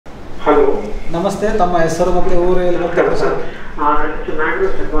Hello, ನಮಸ್ತೆ. ತಮ್ಮ ಹೆಸರು ಮತ್ತು ಊರು ಎಲ್ಲಿ ಬರ್ತಾರೆ ಸರ್?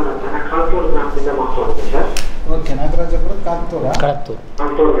 ನಾಗರಾಜ್ ನಾನು ಕಾಲ್ತೂರು ಗ್ರಾಮದಿಂದ ಮಾತಾಡ್ತೀನಿ ಸರ್. ಓಕೆ, ನಾಗರಾಜಪುರ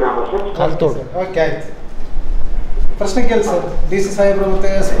ಕಾಲ್ತೂರು ಗ್ರಾಮ ಸರ್. ಕಾಲ್ತೂರು. ಓಕೆ, ಆಯ್ತು. ಪ್ರಶ್ನೆ ಕೇಳಿ ಸರ್. ಡಿ ಸಿ ಸಾಹೇಬ್ರು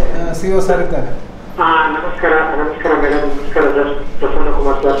ಮತ್ತೆ CO ಸರ್ ಇದ್ದಾರೆ. ನಮಸ್ಕಾರ ಮೇಡಮ್. ನಮಸ್ಕಾರ ಸರ್. ಪ್ರಸನ್ನ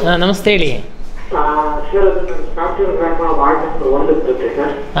ಕುಮಾರ್ ಸರ್. ನಮಸ್ತೆ, ಹೇಳಿ ಸರ್. ಅದು ಕಾಲ್ತೂರು ಗ್ರಾಮ ವಾರ್ಡ್ ನಂಬರ್ 1 ಬರುತ್ತೆ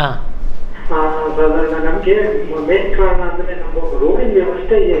ಸರ್. ನಮ್ಗೆ ಮೇನ್ ಕಾರಣ ಅಂದ್ರೆ ನಮ್ಮ ರೋಡಿನ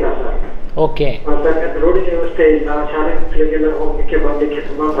ವ್ಯವಸ್ಥೆ ಇಲ್ಲ ಸರ್. ಓಕೆ. ರೋಡಿನ ವ್ಯವಸ್ಥೆ ಇಲ್ಲ. ಶಾಲೆ ಮಕ್ಕಳಿಗೆಲ್ಲ ಹೋಗ್ಲಿಕ್ಕೆ ಬರ್ಲಿಕ್ಕೆ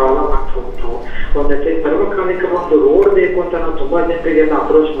ತುಂಬಾ ಪ್ರಾಬ್ಲಮ್ ಆಗ್ತಾ ಉಂಟು. ಒಂದಕ್ಕೆ ಸರ್ವಕಾಲಿಕ ಒಂದು ರೋಡ್ ಬೇಕು ಅಂತ ನಾವು ತುಂಬಾ ಜನರಿಗೆಲ್ಲ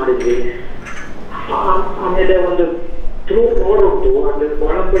ಅಪ್ರೋಚ್ ಮಾಡಿದ್ವಿ. ಆಮೇಲೆ ಒಂದು ಥ್ರೂ ರೋಡ್ ಉಂಟು, ಅಂದ್ರೆ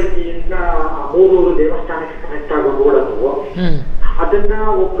ಬಾಳಂಬಳ್ಳಿಯಿಂದ ಮೂರೂರು ದೇವಸ್ಥಾನಕ್ಕೆ ಕನೆಕ್ಟ್ ಆಗೋ ರೋಡ್ ಅದು. ಅದನ್ನ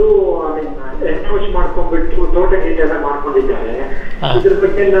ಒಬ್ರು ಎನ್ಕ್ರೋಚ್ ಮಾಡ್ಕೊಂಡ್ಬಿಟ್ಟು ತೋಟ ಗೀಟ ಎಲ್ಲ ಮಾಡ್ಕೊಂಡಿದ್ದಾರೆ. ಇದ್ರ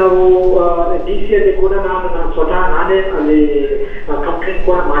ಬಗ್ಗೆ ನಾವು DC ಅಲ್ಲಿ ಕೂಡ ನಾನು ಸ್ವತಃ ನಾನೇ ಅಲ್ಲಿ ಕಂಪ್ಲೇಂಟ್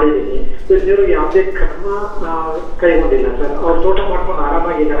ಕೂಡ ಮಾಡಿದ್ದೀನಿ. ಇವರು ಯಾವುದೇ ಕ್ರಮ ಕೈಗೊಂಡಿಲ್ಲ ಸರ್. ಅವ್ರು ತೋಟ ಮಾಡ್ಕೊಂಡು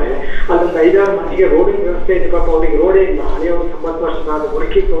ಆರಾಮಾಗಿದ್ದಾರೆ. ಅಲ್ಲೊಂದು 5-6 ಮಂದಿಗೆ ರೋಡಿನ ವ್ಯವಸ್ಥೆ ಇದೆ. ಪಾಪ ಅವ್ರಿಗೆ ರೋಡೇ ಇಲ್ಲ. ಹಳೆಯವರು 90 ವರ್ಷದ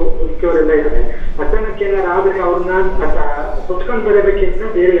ಮುದುಕಿಯವರೆಲ್ಲ ಇದ್ದಾರೆ. ಅಚಾನಕ್ ಏನಾರು ಆದ್ರೆ ಅವ್ರನ್ನ ಸುತ್ಕೊಂಡು ಬರಬೇಕಿಂತ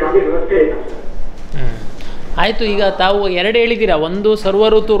ಬೇರೆ ಯಾವುದೇ ವ್ಯವಸ್ಥೆ ಇಲ್ಲ ಸರ್. ಆಯಿತು. ಈಗ ತಾವು 2 ಹೇಳಿದ್ದೀರಾ. ಒಂದು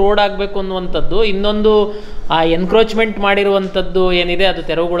ಸರ್ವಋತು ರೋಡ್ ಆಗಬೇಕು ಅನ್ನುವಂಥದ್ದು, ಇನ್ನೊಂದು ಆ ಎನ್ಕ್ರೋಚ್ಮೆಂಟ್ ಮಾಡಿರುವಂಥದ್ದು ಏನಿದೆ ಅದು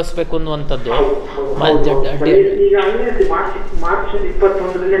ತೆರವುಗೊಳಿಸಬೇಕು ಅನ್ನುವಂಥದ್ದು. ಈಗ ಮಾರ್ಚ್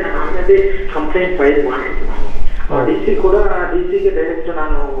 21ರಲ್ಲಿ ನಾನು ಆಲ್ರೆಡಿ ಕಂಪ್ಲೇಂಟ್ ಫೈಲ್ ಮಾಡಿದ್ದೀನಿ. DC ಕೂಡ DCಗೆ ಡೈರೆಕ್ಟ್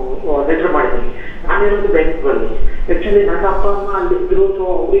ನಾನು ಲೆಟರ್ ಮಾಡಿದ್ದೀನಿ. ನಾನಿರೋದು ಬೆಂಗಳೂರಲ್ಲಿ. ಆಕ್ಚುಲಿ ನನ್ನ ಅಪ್ಪ ಅಮ್ಮ ಅಲ್ಲಿದ್ರು. ಸೊ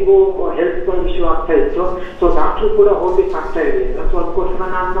ಅವರಿಗೂ ಹೆಲ್ತ್ ಇಶ್ಯೂ ಆಗ್ತಾ ಇತ್ತು. ಸೊ ಡಾಕ್ಟ್ರು ಕೂಡ ಹೋಗ್ಲಿಕ್ಕೆ ಆಗ್ತಾ ಇರಲಿಲ್ಲ. ಸೊ ಅದಕ್ಕೋಸ್ಕರ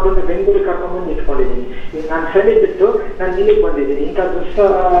ನಾನು ಮಗನ ಬೆಂಗಳೂರಿಗೆ ಕರ್ಕೊಂಡ್ಬಂದು ಇಟ್ಕೊಂಡಿದ್ದೀನಿ. ಈಗ ನಾನು ಹೇಳಿಬಿಟ್ಟು ನಾನು ಇಲ್ಲಿಗೆ ಬಂದಿದ್ದೀನಿ. ಇಂಥ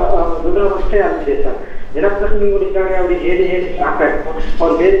ದುರವಸ್ಥೆ ಆಗಿದೆ ಸರ್. ಜನಪ್ರತಿನಿಧಿಗಳಿದ್ದಾರೆ, ಅವ್ರಿಗೆ ಹೇಳಿ ಸಾಕಾಯ್ತು.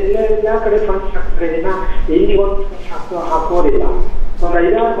 ಅವ್ರು ಬೇರೆ ಎಲ್ಲ ಕಡೆ ಫಂಡ್ಸ್ ಹಾಕ್ತಾರೆ. ಇಲ್ಲಿ ಒಂದು ಹಾಕೋರಿಲ್ಲ. ಒಂದು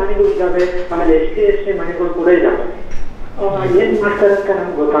 5-6 ಮನೆಗಳು ಇದ್ದಾವೆ. ಆಮೇಲೆ ಎಷ್ಟೇ ಮನೆಗಳು ಕೂಡ ಇದ್ದಾವೆ. ಏನ್ ಮಾಡ್ತಾರೆ ಅಂತ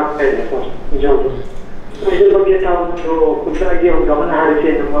ನಮ್ಗೆ ಗೊತ್ತಾಗ್ತಾ ಇದೆ ಸರ್ ನಿಜವಾಗ್ಲೂ. ಇದ್ರ ಬಗ್ಗೆ ತಾವೊಂದು ಖುದ್ದಾಗಿ ಒಂದು ಗಮನ ಹರಿಸಿ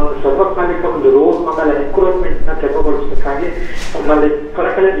ನಮ್ಮ ಒಂದು ಸರ್ವಕಾಲಿಕ ಒಂದು ರೋಡ್ ಆಮೇಲೆ ಎನ್ಕ್ರೋಚ್ಮೆಂಟ್ ನ ತೆರವುಗೊಳಿಸಬೇಕಾಗಿ ನಮ್ಮಲ್ಲಿ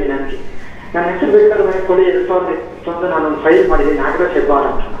ಕಳಕಳಿ ವಿನಂತಿ. ನನ್ನ ಹೆಸರು ಬೇಕಾದ್ರೆ ಕೊಡಿ 2021 ನಾನೊಂದು ಫೈಲ್ ಮಾಡಿದ್ದೀನಿ. ನಾಗರಾಜ್ ಹೆಬ್ಬಾರ್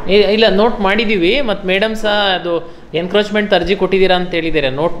ಅಂತ. ಇಲ್ಲ, ನೋಟ್ ಮಾಡಿದ್ದೀವಿ. ಮತ್ತು ಮೇಡಮ್ ಸಹ ಅದು ಎನ್ಕ್ರೋಚ್ಮೆಂಟ್ ಅರ್ಜಿ ಕೊಟ್ಟಿದ್ದೀರಾ ಅಂತ ಹೇಳಿದ್ದೀರಾ.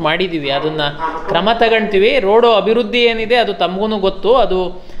 ನೋಟ್ ಮಾಡಿದ್ದೀವಿ. ಅದನ್ನು ಕ್ರಮ ತಗೊಳ್ತೀವಿ. ರೋಡು ಅಭಿವೃದ್ಧಿ ಏನಿದೆ ಅದು ತಮಗೂ ಗೊತ್ತು. ಅದು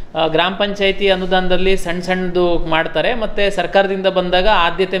ಗ್ರಾಮ ಪಂಚಾಯಿತಿ ಅನುದಾನದಲ್ಲಿ ಸಣ್ಣದು ಮಾಡ್ತಾರೆ. ಮತ್ತು ಸರ್ಕಾರದಿಂದ ಬಂದಾಗ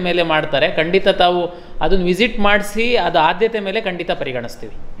ಆದ್ಯತೆ ಮೇಲೆ ಮಾಡ್ತಾರೆ. ಖಂಡಿತ ತಾವು ಅದನ್ನು ವಿಸಿಟ್ ಮಾಡಿಸಿ ಅದು ಆದ್ಯತೆ ಮೇಲೆ ಖಂಡಿತ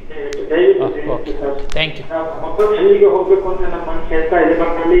ಪರಿಗಣಿಸ್ತೀವಿ. Okay, thank you. ಹಳ್ಳಿಗೆ ಹೋಗ್ಬೇಕು ಅಂತ ನಮ್ಮ ಮನಸ್ಸು ಹೇಳ್ತಾ ಇದೆ.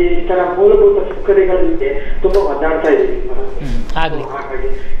 ಬಟ್ ಅಲ್ಲಿ ಈ ತರ ಮೂಲಭೂತ ಸೌಕರ್ಯಗಳಿಗೆ ತುಂಬಾ ಒದ್ದಾಡ್ತಾ ಇದೀವಿ. ಆಗ್ಲಿ,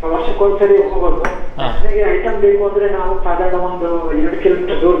 ವರ್ಷಕ್ಕೊಂದ್ಸರಿ ಹೋಗೋದು. ಐಟಮ್ ಬೇಕು ಅಂದ್ರೆ ನಾವು ಸಾಧಾರಣ ಒಂದು 2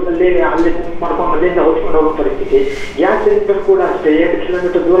 ಕಿಲೋಮೀಟರ್ ದೂರದಲ್ಲಿ ಅಲ್ಲಿ ಮಾಡ್ಕೊಂಡು ಅಲ್ಲಿಂದ ಹೊತ್ಕೊಂಡು ಹೋಗೋ ಪರಿಸ್ಥಿತಿ. ಗ್ಯಾಸ್ ಸಿಲಿಂಡರ್ ಕೂಡ ಅಷ್ಟೇ. 2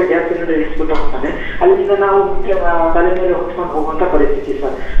 ಕಿಲೋಮೀಟರ್ ದೂರ ಗ್ಯಾಸ್ ಸಿಲಿಂಡರ್ ಇಳಿಸ್ಬಿಟ್ಟು ಹೋಗ್ತಾನೆ. ಅಲ್ಲಿಂದ ನಾವು ತಲೆ ಮೇಲೆ ಹೊತ್ಕೊಂಡು ಹೋಗುವಂತ ಪರಿಸ್ಥಿತಿ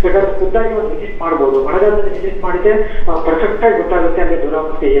ಸರ್. ಬೇಕಾದ್ರೆ ಖುದ್ದಾಗಿ ಒಂದು ವಿಸಿಟ್ ಮಾಡ್ಬೋದು. ಮಳೆಗಾಲದಲ್ಲಿ ವಿಸಿಟ್ ಮಾಡಿದ್ರೆ ಪರ್ಫೆಕ್ಟ್ ಆಗಿ ಗೊತ್ತಾಗುತ್ತೆ ಅಲ್ಲಿ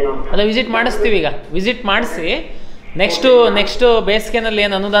ದುರವಸ್ಥೆ ಏನು ಅಂತ. ಅಲ್ಲ, ವಿಸಿಟ್ ಮಾಡಿಸ್ತೀವಿ. ಈಗ ವಿಸಿಟ್ ಮಾಡಿಸಿ ನೆಕ್ಸ್ಟ್ ಬೇಸಿಗೆನಲ್ಲಿ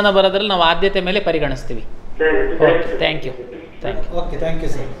ಏನು ಅನುದಾನ ಬರೋದ್ರಲ್ಲಿ ನಾವು ಆದ್ಯತೆ ಮೇಲೆ ಪರಿಗಣಿಸ್ತೀವಿ. Okay, thank you. Okay, thank you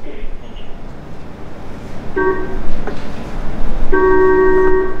sir.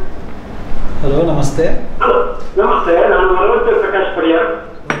 Hello, ನಮಸ್ತೆ. ನಮಸ್ತೆ, ನಾನು ಪ್ರಕಾಶ್ ಪಡಿಯಾರ್.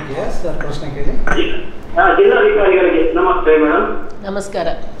 ಓಕೆ ಸರ್, ಪ್ರಶ್ನೆ ಕೇಳಿ. ಜಿಲ್ಲಾಧಿಕಾರಿಗಳಿಗೆ ನಮಸ್ತೆ ಮೇಡಮ್. ನಮಸ್ಕಾರ,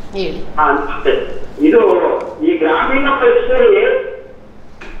 ಹೇಳಿ. ನಮಸ್ತೆ. ಇದು ಈ ಗ್ರಾಮೀಣ ಪರಿಸ್ಥಿತಿಯಲ್ಲಿ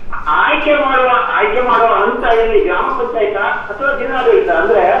ಆಯ್ಕೆ ಮಾಡುವ ಹಂತ ಎಲ್ಲಿ ಗ್ರಾಮ ಪಂಚಾಯತ ಅಥವಾ ಜಿಲ್ಲಾಡಳಿತ?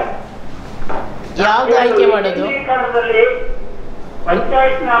 ಅಂದ್ರೆ ಯಾವ್ದು ಆಯ್ಕೆ ಮಾಡೋದು?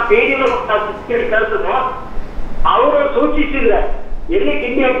 ಪಂಚಾಯತ್ನ PDO ಕಳಿಸೋದು ಅವರು ಸೂಚಿಸಿದ್ರೆ ಎಲ್ಲಿ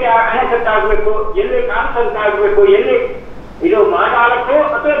ಕಿಂಡಿ ಅಣೆಕಟ್ಟಾಗಬೇಕು, ಎಲ್ಲಿ ಕಾನ್ಸಂಟ್ ಆಗಬೇಕು, ಎಲ್ಲಿ ಇದು ಮಳೆಗಾಲಕ್ಕೂ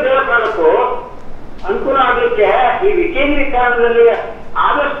ಅಥವಾ ಬೇಳೆಕಾಲಕ್ಕೂ ಅನುಕೂಲ ಆಗಲಿಕ್ಕೆ ಈ ವಿಕೇಂದ್ರೀಕರಣದಲ್ಲಿ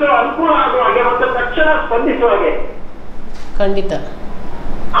ಆದಷ್ಟು ಅನುಕೂಲ ಆಗುವ ಹಾಗೆ ಮತ್ತು ತಕ್ಷಣ ಸ್ಪಂದಿಸುವ ಹಾಗೆ. ಖಂಡಿತ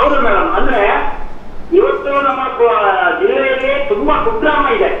ಹೌದು ಮೇಡಮ್. ಅಂದ್ರೆ ಇವತ್ತು ನಮ್ಮ ಜಿಲ್ಲೆಯಲ್ಲಿ ತುಂಬಾ ಕುಗ್ರಾಮ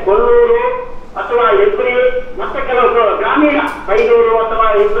ಇದೆ. ಕೊಲ್ಲೂರು ಅಥವಾ ಹೆಬ್ರಿ ಮತ್ತೆ ಕೆಲವು ಗ್ರಾಮೀಣ, ಬೈಲೂರು ಅಥವಾ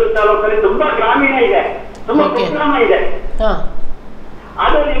ಹೆಬ್ರಿ ತಾಲೂಕಲ್ಲಿ ತುಂಬಾ ಗ್ರಾಮೀಣ ಇದೆ, ತುಂಬಾ ಕುಗ್ರಾಮ ಇದೆ.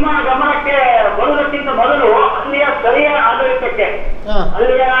 ಅದು ನಿಮ್ಮ ಗಮನಕ್ಕೆ ಬರುವುದಕ್ಕಿಂತ ಮೊದಲು ಅಲ್ಲಿಯ ಸ್ಥಳೀಯ ಆಡಳಿತಕ್ಕೆ,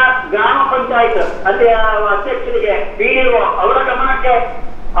 ಅಲ್ಲಿಯ ಗ್ರಾಮ ಪಂಚಾಯತ್, ಅಲ್ಲಿಯ ಅಧ್ಯಕ್ಷರಿಗೆ, PDO ಅವರ ಗಮನಕ್ಕೆ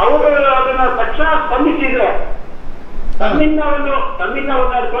ಅವರು ಅದನ್ನ ತಕ್ಷಣ ಸ್ಪಂದಿಸಿದ್ರೆ ತಮ್ಮಿಂದ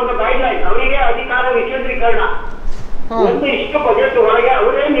ಒಂದು ಗೈಡ್ಲೈನ್, ಅವರಿಗೆ ಅಧಿಕಾರ ವಿಕೇಂದ್ರೀಕರಣ, ಒಂದು ಇಷ್ಟು ಬಜೆಟ್ ಒಳಗೆ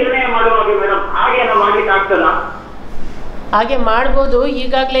ಅವರೇ ನಿರ್ಣಯ ಮಾಡುವಾಗ ಮೇಡಮ್ ಹಾಗೇನೋ ಮಾಡ್ಲಿಕ್ಕೆ ಆಗ್ತದ? ಹಾಗೆ ಮಾಡ್ಬೋದು.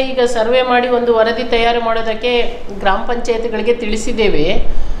 ಈಗ ಸರ್ವೆ ಮಾಡಿ ಒಂದು ವರದಿ ತಯಾರು ಮಾಡೋದಕ್ಕೆ ಗ್ರಾಮ ಪಂಚಾಯತ್ಗಳಿಗೆ ತಿಳಿಸಿದ್ದೇವೆ.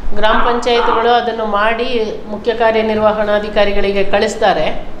 ಗ್ರಾಮ ಪಂಚಾಯತ್ಗಳು ಅದನ್ನು ಮಾಡಿ ಮುಖ್ಯ ಕಾರ್ಯನಿರ್ವಹಣಾಧಿಕಾರಿಗಳಿಗೆ ಕಳಿಸ್ತಾರೆ.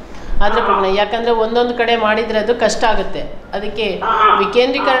 ಅದರ ಪ್ರಮಾಣ. ಯಾಕಂದರೆ ಒಂದೊಂದು ಕಡೆ ಮಾಡಿದರೆ ಅದು ಕಷ್ಟ ಆಗುತ್ತೆ. ಅದಕ್ಕೆ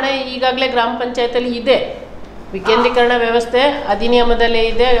ವಿಕೇಂದ್ರೀಕರಣ ಈಗಾಗಲೇ ಗ್ರಾಮ ಪಂಚಾಯತಲ್ಲಿ ಇದೆ. ವಿಕೇಂದ್ರೀಕರಣ ವ್ಯವಸ್ಥೆ ಅಧಿನಿಯಮದಲ್ಲೇ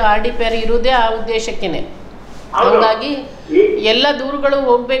ಇದೆ. RDPR ಇರುವುದೇ ಆ ಉದ್ದೇಶಕ್ಕೇ. ಹಾಗಾಗಿ ಎಲ್ಲ ದೂರುಗಳು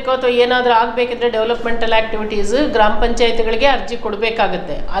ಹೋಗಬೇಕು ಅಥವಾ ಏನಾದರೂ ಆಗಬೇಕಿದ್ರೆ ಡೆವಲಪ್ಮೆಂಟಲ್ ಆ್ಯಕ್ಟಿವಿಟೀಸ್ ಗ್ರಾಮ ಪಂಚಾಯತ್ಗಳಿಗೆ ಅರ್ಜಿ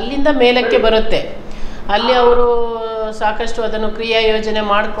ಕೊಡಬೇಕಾಗತ್ತೆ. ಅಲ್ಲಿಂದ ಮೇಲಕ್ಕೆ ಬರುತ್ತೆ. ಅಲ್ಲಿ ಅವರು ಸಾಕಷ್ಟು ಅದನ್ನು ಕ್ರಿಯಾ ಯೋಜನೆ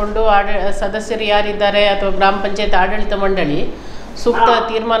ಮಾಡಿಕೊಂಡು ಸದಸ್ಯರು ಯಾರಿದ್ದಾರೆ ಅಥವಾ ಗ್ರಾಮ ಪಂಚಾಯತ್ ಆಡಳಿತ ಮಂಡಳಿ ಸೂಕ್ತ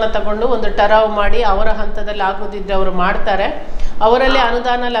ತೀರ್ಮಾನ ತಗೊಂಡು ಒಂದು ಟರಾವ್ ಮಾಡಿ ಅವರ ಹಂತದಲ್ಲಿ ಆಗೋದಿದ್ರೆ ಅವರು ಮಾಡ್ತಾರೆ. ಅವರಲ್ಲಿ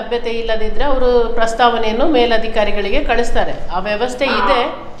ಅನುದಾನ ಲಭ್ಯತೆ ಇಲ್ಲದಿದ್ದರೆ ಅವರು ಪ್ರಸ್ತಾವನೆಯನ್ನು ಮೇಲಧಿಕಾರಿಗಳಿಗೆ ಕಳಿಸ್ತಾರೆ. ಆ ವ್ಯವಸ್ಥೆ ಇದೆ.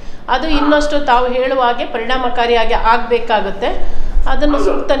 ಅದು ಇನ್ನಷ್ಟು ತಾವು ಹೇಳುವ ಹಾಗೆ ಪರಿಣಾಮಕಾರಿಯಾಗಿ ಆಗಬೇಕಾಗುತ್ತೆ. ಅದನ್ನು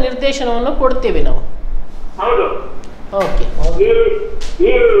ಸೂಕ್ತ ನಿರ್ದೇಶನವನ್ನು ಕೊಡ್ತೀವಿ ನಾವು. ಓಕೆ.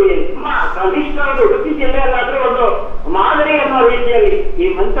 ಉಡುಪಿ ಜಿಲ್ಲೆಯಲ್ಲಾದ್ರೂ ಒಂದು ಮಾದರಿ ಅನ್ನೋ ರೀತಿಯಲ್ಲಿ ಈ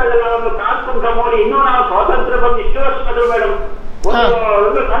ಮಂತ್ರಗಳ ಒಂದು ಕಾಲ್ಪನಿಕ ಮೌಲ್ಯ ಇನ್ನೂ ನಾವು ಸ್ವಾತಂತ್ರ್ಯ ಬಂದು ಇಷ್ಟು ವರ್ಷ ಆದ್ರು ಮೇಡಮ್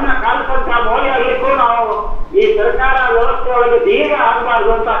ಒಂದು ಸಣ್ಣ ಕಾಲ್ಪನಿಕ ಮೌಲ್ಯ ಆಗ್ಲಿಕ್ಕೂ ನಾವು ಈ ಸರ್ಕಾರ ವ್ಯವಸ್ಥೆ ಒಳಗೆ ದೀರ್ಘ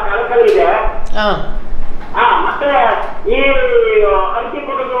ಆಗಬಾರ್ದು ಅಂತ ಕಳಕಳಿದೆ. ಮತ್ತೆ ಈ ಅರ್ಜಿ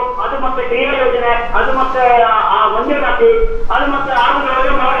ಕೊಡುದು, ಅದು ಮತ್ತೆ ಕ್ರಿಯಾ ಯೋಜನೆ, ಅದು ಮತ್ತೆ ಆ ಮಂಜೂರಾತಿ, ಅದು ಮತ್ತೆ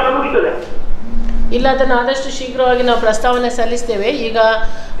ಆಗುಗಳಿಗೆ ಮುಗಿತದೆ. ಇಲ್ಲ, ಅದನ್ನು ಆದಷ್ಟು ಶೀಘ್ರವಾಗಿ ನಾವು ಪ್ರಸ್ತಾವನೆ ಸಲ್ಲಿಸ್ತೇವೆ. ಈಗ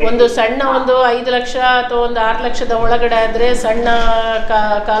ಒಂದು ಸಣ್ಣ ಒಂದು 5 ಲಕ್ಷ ಅಥವಾ ಒಂದು 6 ಲಕ್ಷದ ಒಳಗಡೆ ಆದರೆ ಸಣ್ಣ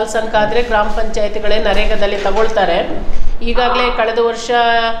ಕಾಲ್ ಸಂಘ ಆದರೆ ಗ್ರಾಮ ಪಂಚಾಯತ್ಗಳೇ ನರೇಗಾದಲ್ಲಿ ತಗೊಳ್ತಾರೆ. ಈಗಾಗಲೇ ಕಳೆದ ವರ್ಷ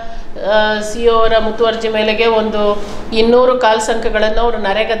CO ಅವರ ಮುತುವರ್ಜಿ ಮೇಲೆಗೆ ಒಂದು 200 ಕಾಲ್ ಸಂಘಗಳನ್ನು ಅವರು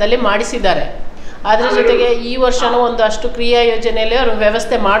ನರೇಗಾದಲ್ಲಿ ಮಾಡಿಸಿದ್ದಾರೆ. ಅದರ ಜೊತೆಗೆ ಈ ವರ್ಷವೂ ಒಂದು ಅಷ್ಟು ಕ್ರಿಯಾ ಯೋಜನೆಯಲ್ಲಿ ಅವರು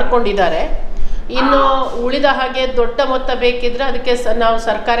ವ್ಯವಸ್ಥೆ ಮಾಡಿಕೊಂಡಿದ್ದಾರೆ. ಇನ್ನು ಉಳಿದ ಹಾಗೆ ದೊಡ್ಡ ಮೊತ್ತ ಬೇಕಿದ್ರೆ ಅದಕ್ಕೆ ನಾವು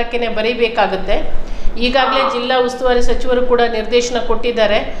ಸರ್ಕಾರಕ್ಕೇ ಬರೀಬೇಕಾಗುತ್ತೆ. ಈಗಾಗಲೇ ಜಿಲ್ಲಾ ಉಸ್ತುವಾರಿ ಸಚಿವರು ಕೂಡ ನಿರ್ದೇಶನ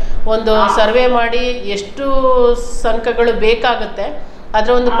ಕೊಟ್ಟಿದ್ದಾರೆ. ಒಂದು ಸರ್ವೆ ಮಾಡಿ ಎಷ್ಟು ಸಂಖ್ಯೆಗಳು ಬೇಕಾಗುತ್ತೆ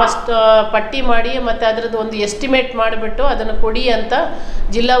ಅದರ ಒಂದು ಪಟ್ಟಿ ಮಾಡಿ ಮತ್ತು ಅದರದ್ದು ಒಂದು ಎಸ್ಟಿಮೇಟ್ ಮಾಡಿಬಿಟ್ಟು ಅದನ್ನು ಕೊಡಿ ಅಂತ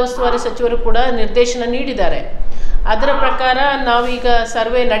ಜಿಲ್ಲಾ ಉಸ್ತುವಾರಿ ಸಚಿವರು ಕೂಡ ನಿರ್ದೇಶನ ನೀಡಿದ್ದಾರೆ. ಅದರ ಪ್ರಕಾರ ನಾವೀಗ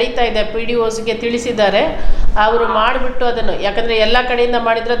ಸರ್ವೆ ನಡೀತಾ ಇದೆ. PDOಸ್ಗೆ ತಿಳಿಸಿದ್ದಾರೆ. ಅವರು ಮಾಡಿಬಿಟ್ಟು ಅದನ್ನು, ಯಾಕಂದರೆ ಎಲ್ಲ ಕಡೆಯಿಂದ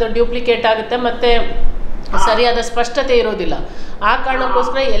ಮಾಡಿದರೆ ಅದು ಡ್ಯೂಪ್ಲಿಕೇಟ್ ಆಗುತ್ತೆ ಮತ್ತು ಸರಿಯಾದ ಸ್ಪಷ್ಟತೆ ಇರೋದಿಲ್ಲ. ಆ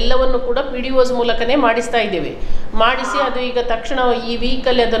ಕಾರಣಕ್ಕೋಸ್ಕರ ಎಲ್ಲವನ್ನು ಕೂಡ PDOಸ್ ಮೂಲಕನೇ ಮಾಡಿಸ್ತಾ ಇದ್ದೀವಿ. ಮಾಡಿಸಿ ಅದು ಈಗ ತಕ್ಷಣ ಈ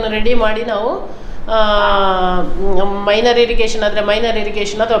ವೀಕಲ್ಲಿ ಅದನ್ನು ರೆಡಿ ಮಾಡಿ ನಾವು ಮೈನರ್ ಇರಿಗೇಷನ್ ಆದರೆ ಮೈನರ್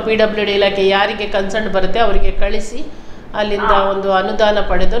ಇರಿಗೇಷನ್ ಅಥವಾ PWD ಇಲಾಖೆ ಯಾರಿಗೆ ಕನ್ಸರ್ನ್ ಬರುತ್ತೆ ಅವರಿಗೆ ಕಳಿಸಿ ಅಲ್ಲಿಂದ ಒಂದು ಅನುದಾನ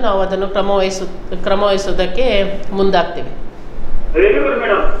ಪಡೆದು ನಾವು ಅದನ್ನು ಕ್ರಮವಹಿಸೋದಕ್ಕೆ ಮುಂದಾಗ್ತೀವಿ.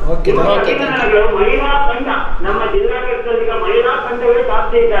 ಮಹಿಳಾ ಸಂಘ ನಮ್ಮ ಜಿಲ್ಲಾಡಳಿತದಲ್ಲಿ ಮಹಿಳಾ ಸಂಘಗಳು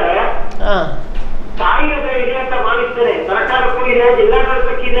ಜಾಸ್ತಿ ಇದ್ದಾರೆ. ಕಾಯಿಲೆದ ಇದೆ ಅಂತ ಭಾವಿಸ್ತಾರೆ. ಸರ್ಕಾರಕ್ಕೂ ಇದೆ,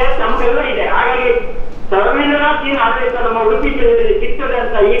 ಜಿಲ್ಲಾಡಳಿತಕ್ಕೂ ಇದೆ, ನಮಗೆಲ್ಲ ಇದೆ. ಹಾಗಾಗಿ ಸಂವಿಧಾನಾಧೀನ ಆಡಳಿತ ನಮ್ಮ ಉಡುಪಿ ಜಿಲ್ಲೆಯಲ್ಲಿ ಸಿಗ್ತದೆ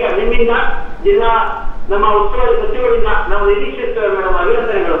ಅಂತ ಈಗ ನಿಮ್ಮಿಂದ ಜಿಲ್ಲಾ ನಮ್ಮ ಉಸ್ತುವಾರಿ ಸಚಿವರಿಂದ ನಾವು ನಿರೀಕ್ಷಿಸ್ತೇವೆ ಮೇಡಮ್.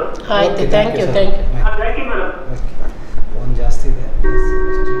 ಅಭಿನಂದನೆಗಳು. ಆಯ್ತು, ಥ್ಯಾಂಕ್ ಯು ಮೇಡಮ್. ಒಂದು ಜಾಸ್ತಿ ಇದೆ.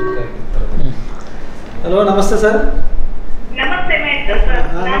 ಹಲೋ, ನಮಸ್ತೆ ಸರ್. ನಮಸ್ತೆ ಮೇಡಮ್.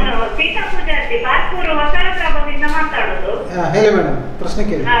 ನಾನು ಸೀತಾ ಪೂಜಾರ್ತಿ ಬಾರ್ಕೂರು ಹೊಸಳ ಗ್ರಾಮದಿಂದ ಮಾತಾಡೋದು. ಹೇಳಿ ಮೇಡಮ್, ಪ್ರಶ್ನೆ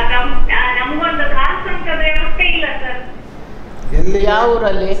ಕೇಳಿ. ನಮಗೊಂದು ಕಾಲ್ ಸಂಘದ ವ್ಯವಸ್ಥೆ ಇಲ್ಲ ಸರ್. ಎಲ್ಲಿ, ಯಾವ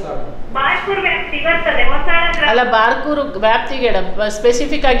ಊರಲ್ಲಿ? ಬಾರ್ಕೂರು ವ್ಯಾಪ್ತಿ ಬರ್ತದೆ, ಹೊಸಳ ಗ್ರಾಮ. ಅಲ್ಲ, ಬಾರ್ಕೂರು ವ್ಯಾಪ್ತಿಗೆ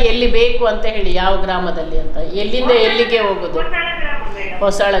ಸ್ಪೆಸಿಫಿಕ್ ಆಗಿ ಎಲ್ಲಿ ಬೇಕು ಅಂತ ಹೇಳಿ, ಯಾವ ಗ್ರಾಮದಲ್ಲಿ ಅಂತ, ಎಲ್ಲಿಂದ ಎಲ್ಲಿಗೆ ಹೋಗೋದು?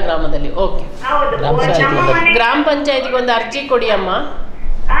 ಹೊಸಳ ಗ್ರಾಮದಲ್ಲಿ. ಓಕೆ. ಗ್ರಾಮ ಪಂಚಾಯತಿಗೆ ಒಂದು ಅರ್ಜಿ ಕೊಡಿ ಅಮ್ಮ.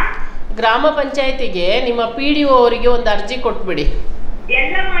 ಗ್ರಾಮ ಪಂಚಾಯತಿಗೆ ನಿಮ್ಮ PDO ಅವರಿಗೆ ಒಂದು ಅರ್ಜಿ ಕೊಟ್ಬಿಡಿ.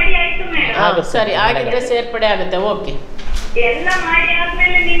 ಎಲ್ಲ ಮಾಡಿ ಆಯ್ತು ಮೇಡಮ್. ಸರಿ, ಆಗಿದ್ರೆ ಸೇರ್ಪಡೆ ಆಗುತ್ತೆ. ಓಕೆ, ಎಲ್ಲ ಮಾಡಿ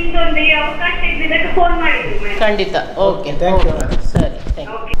ಆದ್ಮೇಲೆ ನಿಮ್ದೊಂದು ಅವಕಾಶ ಇದ್ದಿದ್ದಕ್ಕೆ ಫೋನ್ ಮಾಡಿದ್ವಿ ಮೇಡಮ್. ಖಂಡಿತ. ಓಕೆ, ಸರಿ,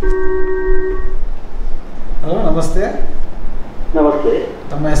 ಥ್ಯಾಂಕ್ ಯು. ಹಲೋ, ನಮಸ್ತೆ. ನಮಸ್ತೆ.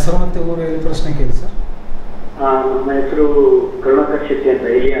 ತಮ್ಮ ಹೆಸರು ಮತ್ತೆ ಊರು ಹೇಳಿ, ಪ್ರಶ್ನೆ ಕೇಳಿ ಸರ್. ನಮ್ಮ ಹೆಸರು ಕರುಣಾಕರ್ ಶೆಟ್ಟಿ ಅಂತ,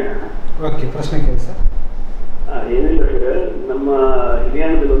 ಹಿರಿಯಾಣ. ಓಕೆ, ಪ್ರಶ್ನೆ ಕೇಳಿ ಸರ್. ಏನಿಲ್ಲ ಸರ್, ನಮ್ಮ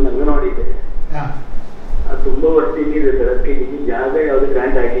ಹಿರಿಯಾಣದಲ್ಲಿ ಒಂದು ಅಂಗನವಾಡಿ ಇದೆ. ತುಂಬಾ ವರ್ಷದಿಂದ ಇದೆ ಸರ್. ಅದಕ್ಕೆ ಜಾಗ ಯಾವ್ದು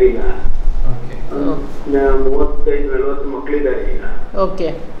ಗ್ರಾಂಟ್ ಆಗ್ಲಿಲ್ಲ. 35-40 ಮಕ್ಕಳಿದ್ದಾರೆ ಈಗ. ಓಕೆ.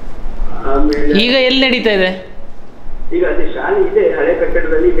 ಆಮೇಲೆ ಈಗ ಎಲ್ಲಿ ನಡೀತಾ ಇದೆ? ಈಗ ಅದೇ ಶಾಲೆ ಇದೆ, ಹಳೆ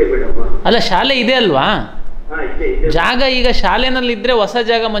ಕಟ್ಟಡದಲ್ಲಿ ಇದೆ ಮೇಡಮ್. ಅಲ್ಲ, ಶಾಲೆ ಇದೆ ಅಲ್ವಾ? ಇದೆ. ಜಾಗ ಈಗ ಶಾಲೆನಲ್ಲಿ ಇದ್ರೆ ಹೊಸ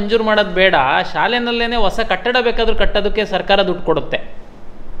ಜಾಗ ಮಂಜೂರು ಮಾಡೋದು ಬೇಡ. ಶಾಲೆನಲ್ಲೇನೆ ಹೊಸ ಕಟ್ಟಡ ಬೇಕಾದ್ರೂ ಕಟ್ಟೋದಕ್ಕೆ ಸರ್ಕಾರ ದುಡ್ಡು ಕೊಡುತ್ತೆ.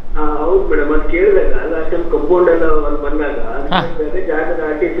 ಹೌದು ಮೇಡಮ್, ಅದು ಕೇಳಿದಾಗ ಅಷ್ಟೊಂದು ಕಂಪೌಂಡ್ ಎಲ್ಲ ಬಂದಾಗ ಜಾಗದ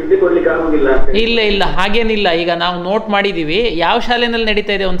ಆರ್ಟಿಫಿಷಿಯಲ್ ಕೊಡ್ಲಿಕ್ಕೆ ಆಗುದಿಲ್ಲ. ಇಲ್ಲ, ಹಾಗೇನಿಲ್ಲ. ಈಗ ನಾವು ನೋಟ್ ಮಾಡಿದೀವಿ. ಯಾವ ಶಾಲೆನಲ್ಲಿ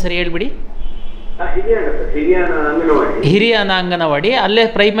ನಡೀತಾ ಇದೆ ಒಂದ್ಸರಿ ಹೇಳ್ಬಿಡಿ. ಹಿರಿಯನ ಅಂಗನವಾಡಿ. ಅಲ್ಲೇ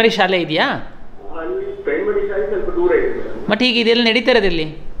ಪ್ರೈಮರಿ ಶಾಲೆ ಇದೆಯಾ? ಪ್ರೈಮರಿ ಶಾಲೆ ಸ್ವಲ್ಪ ದೂರ ಇದೆ. ಮತ್ತೆ ಈಗ ಇದೆಲ್ಲ ನಡೀತಾ ಇರೋದು ಎಲ್ಲಿ?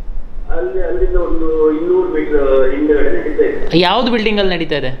 ಅಲ್ಲಿಂದ ಒಂದು 200 ಮೀಟರ್ ಹಿಂದೆಗಡೆ ನಡೀತಾ ಇದೆ. ಯಾವ್ದು ಬಿಲ್ಡಿಂಗ್ ಅಲ್ಲಿ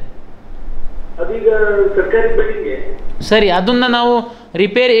ನಡೀತಾ ಇದೆ? ಅದೀಗ ಸರ್ಕಾರಿ ಬಿಲ್ಡಿಂಗ್ಗೆ. ಸರಿ, ಅದನ್ನು ನಾವು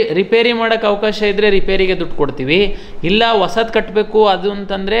ರಿಪೇರಿ ಮಾಡೋಕ್ಕೆ ಅವಕಾಶ ಇದ್ದರೆ ರಿಪೇರಿಗೆ ದುಡ್ಡು ಕೊಡ್ತೀವಿ. ಇಲ್ಲ ಹೊಸದು ಕಟ್ಟಬೇಕು ಅದು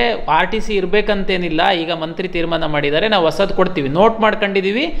ಅಂತಂದರೆ RTC ಇರಬೇಕಂತೇನಿಲ್ಲ. ಈಗ ಮಂತ್ರಿ ತೀರ್ಮಾನ ಮಾಡಿದ್ದಾರೆ, ನಾವು ಹೊಸದು ಕೊಡ್ತೀವಿ. ನೋಟ್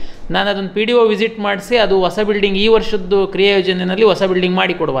ಮಾಡ್ಕೊಂಡಿದ್ದೀವಿ. ನಾನು ಅದನ್ನು PDO ವಿಸಿಟ್ ಮಾಡಿಸಿ ಅದು ಹೊಸ ಬಿಲ್ಡಿಂಗ್ ಈ ವರ್ಷದ್ದು ಕ್ರಿಯಾ ಯೋಜನೆಯಲ್ಲಿ ಹೊಸ ಬಿಲ್ಡಿಂಗ್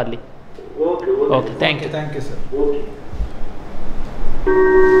ಮಾಡಿ ಕೊಡುವ ಅಲ್ಲಿ. Okay, thank you sir.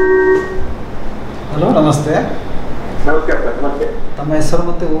 Hello, ನಮಸ್ತೆ. ನಮಸ್ಕಾರ ಸರ್. ನಮಸ್ತೆ. ತಮ್ಮ ಹೆಸರು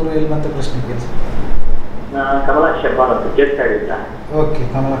ಮತ್ತು ಊರು ಎಲ್ಲಿ ಮತ್ತೆ ಪ್ರಶ್ನೆ ಕೇಳಿ ಸರ್. ಕಮಲಾಕ್ಷ ಅಂತ ಕೇಳ್ತಾ ಇದ್ದ. ಓಕೆ,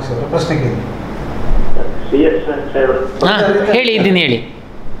 ಕಮಲಾಕ್ಷ ಅವರ ಪ್ರಶ್ನೆ ಕೇಳಿ. CS ಸಾಹೇಬ್ರು. ಹೇಳಿ, ಇದ್ದೀನಿ ಹೇಳಿ.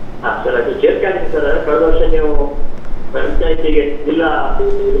 ಸರ್, ಅದು ಕೇಳ್ತಾ ಸರ್, ಕಳೆದ ವರ್ಷ ನೀವು ಪಂಚಾಯತಿಗೆ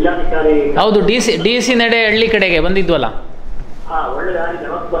ಜಿಲ್ಲಾಧಿಕಾರಿ. ಹೌದು, DC ನಡೆ ಹಳ್ಳಿ ಕಡೆಗೆ ಬಂದಿದ್ವಲ್ಲ. ಒಳ್ಳೆದಾಗಿದೆ.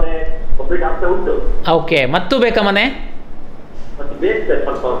 40 ಮನೆ ಕಂಪ್ಲೀಟ್ ಆಗ್ತಾ ಉಂಟು. ಓಕೆ, ಮತ್ತೂ ಬೇಕಾ ಮನೆ? ಮತ್ತೆ ಬೇಕು ಸರ್,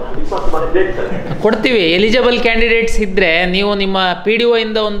 ಸ್ವಲ್ಪ 20 ಮನೆ ಬೇಕು ಸರ್. ಕೊಡ್ತೀವಿ. ಎಲಿಜಿಬಲ್ ಕ್ಯಾಂಡಿಡೇಟ್ಸ್ ಇದ್ದರೆ ನೀವು ನಿಮ್ಮ PDO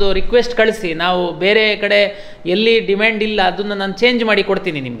ಇಂದ ಒಂದು ರಿಕ್ವೆಸ್ಟ್ ಕಳಿಸಿ. ನಾವು ಬೇರೆ ಕಡೆ ಎಲ್ಲಿ ಡಿಮ್ಯಾಂಡ್ ಇಲ್ಲ ಅದನ್ನು ನಾನು ಚೇಂಜ್ ಮಾಡಿ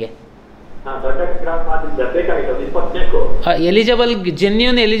ಕೊಡ್ತೀನಿ ನಿಮಗೆ.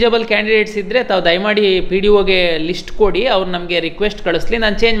 ಜೆನ್ಯೂನ್ ಎಲಿಜಿಬಲ್ ಕ್ಯಾಂಡಿಡೇಟ್ಸ್ ಇದ್ದರೆ ತಾವು ದಯಮಾಡಿ PDOಗೆ ಲಿಸ್ಟ್ ಕೊಡಿ, ಅವ್ರು ನಮಗೆ ರಿಕ್ವೆಸ್ಟ್ ಕಳಿಸ್ಲಿ,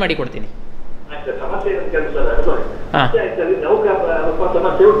 ನಾನು ಚೇಂಜ್ ಮಾಡಿ ಕೊಡ್ತೀನಿ.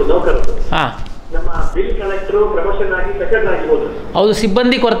 ಹಾಂ, ನಮ್ಮ ಬಿಲ್ ಕಲೆಕ್ಟರ್ ಪ್ರಮೋಷನ್ ಆಗಿ ಸೆಕೆಂಡ್ ಆಗಿ ಹೋದ್ರು. ಹೌದು,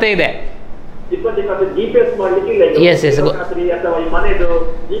 ಸಿಬ್ಬಂದಿ ಕೊರತೆ ಇದೆ. ಸಿಬ್ಬಂದಿ ಕೊರತೆ GPS ಮಾಡ್ಲಿಕ್ಕೆ ಇಲ್ಲ. ಎಸ್ ಅಥವಾ ಈ ಮನೆದು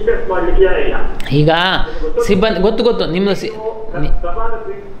GPS ಮಾಡ್ಲಿಕ್ಕೆ ಇಲ್ಲ. ಈಗ ಸಿಬ್ಬಂದಿ ಗೊತ್ತು ನಿಮ್ಮದು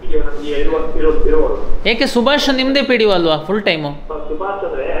ಏಕೆ ಸುಭಾಷ್ ನಿಮ್ಮದೇ PDO ಅಲ್ವಾ ಫುಲ್ ಟೈಮು? ಸುಭಾಷ್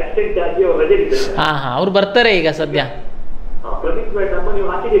ಅಂದ್ರೆ ಆಕ್ಸಿಡೆಂಟ್ ಆಗಿ ಅವರು ರಜೆ ಇದ್ದಾರೆ. ಹಾಂ, ಅವ್ರು ಬರ್ತಾರೆ ಈಗ ಸದ್ಯ. ಪ್ರದೀಪ್ ನಮ್ಮ ನೀವು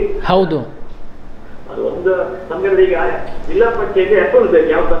ಹಾಕಿದ್ದೀರಿ. ಹೌದು, ಅದು ಒಂದು ನಮ್ಗೆ ಈಗ ಜಿಲ್ಲಾ ಪಂಚಾಯತಿ ಅಪ್ರೂವಲ್ ಬೇಕು,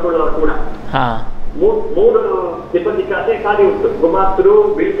 ಯಾವ ತಗೊಳ್ಳೋರು ಕೂಡ. ಹಾಂ, ಮೂರು ಸಿಬ್ಬಂದಿ ಖಾತೆ ಖಾಲಿ ಉಂಟು. ಗುಮಾಸ್ತರು,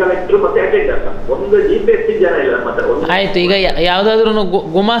 ಬಿಲ್ ಕಲೆಕ್ಟರ್ ಮತ್ತೆ ಅಟೆಂಡರ್. ಒಂದು GPS ಜನ ಇಲ್ಲ ಮತ್ತೆ. ಆಯಿತು, ಈಗ ಯಾವುದಾದ್ರೂ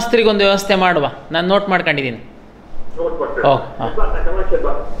ಗುಮಾಸ್ತ್ರಿಗೊಂದು ವ್ಯವಸ್ಥೆ ಮಾಡುವ. ನಾನು ನೋಟ್ ಮಾಡ್ಕೊಂಡಿದ್ದೀನಿ.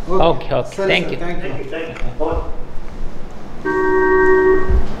 Okay, thank you.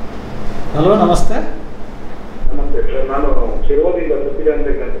 ಹಲೋ, ನಮಸ್ತೆ. ನಮಸ್ತೆ ಸರ್, ನಾನು ಶಿರೋದಿಂದ ಅಂತ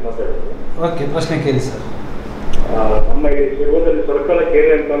ಮಾತಾಡೋದು. ಓಕೆ, ಪ್ರಶ್ನೆ ಕೇಳಿ ಸರ್. ನಮ್ಮ ಈ ಶಿರೋದಲ್ಲಿ ಸರ್ಕಲ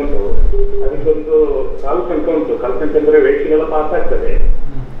ಕೇರೆ ಅಂತ ಉಂಟು. ಅದಕ್ಕೊಂದು ಕಾಲು ಸಂಖ್ಯೆ ಉಂಟು. ಕಾಲು ಸಂಖ್ಯೆ ಅಂದ್ರೆ ವೆಹಿಕಲ್ ಪಾಸ್ ಆಗ್ತದೆ.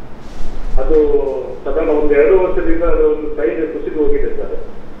 ಅದು ಸಾಧಾರಣ ಒಂದು 2 ವರ್ಷದಿಂದ ಅದು ಒಂದು ಸೈಡ್ ಕುಸಿದು ಹೋಗಿದೆ ಸರ್.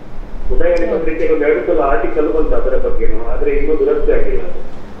 ಉದಯವಾಣಿ ಪತ್ರಿಕೆಗೆ ಒಂದು 2 ಸಲ ಆರ್ಟಿಕಲ್ ಬಂತು ಅದರ ಬಗ್ಗೆನೂ, ಆದ್ರೆ ಇನ್ನೂ ದುರಸ್ತಿ ಆಗಿಲ್ಲ.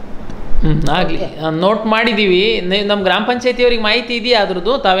 ಆಗಲಿ, ನೋಟ್ ಮಾಡಿದ್ದೀವಿ. ನಮ್ಮ ಗ್ರಾಮ ಪಂಚಾಯತಿಯವರಿಗೆ ಮಾಹಿತಿ ಇದೆಯಾ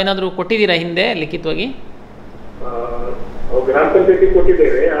ಅದ್ರದ್ದು? ತಾವೇನಾದರೂ ಕೊಟ್ಟಿದ್ದೀರಾ ಹಿಂದೆ ಲಿಖಿತವಾಗಿ? ಗ್ರಾಮ ಪಂಚಾಯತಿ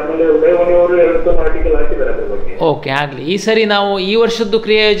ಕೊಟ್ಟಿದ್ದೇವೆ. ಆಮೇಲೆ ಉದಯವಾಣಿ ಅವರು 2 ಸಲ ಆರ್ಟಿಕಲ್ ಹಾಕಿದ್ದಾರೆ ಅದ್ರ ಬಗ್ಗೆ. ಓಕೆ, ಆಗಲಿ. ಈ ಸರಿ ನಾವು ಈ ವರ್ಷದ್ದು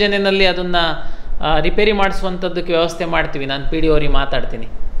ಕ್ರಿಯಾ ಯೋಜನೆಯಲ್ಲಿ ಅದನ್ನು ರಿಪೇರಿ ಮಾಡಿಸುವಂಥದ್ದಕ್ಕೆ ವ್ಯವಸ್ಥೆ ಮಾಡ್ತೀವಿ. ನಾನು PDO ಅವರಿಗೆ ಮಾತಾಡ್ತೀನಿ.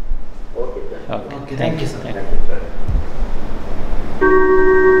 Okay, thank you sir.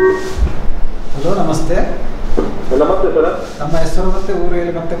 Hello, ನಮಸ್ತೆ. ನಮಸ್ತೆ ಸರ್. ನಮ್ಮ ಹೆಸರು ಮತ್ತೆ ಊರು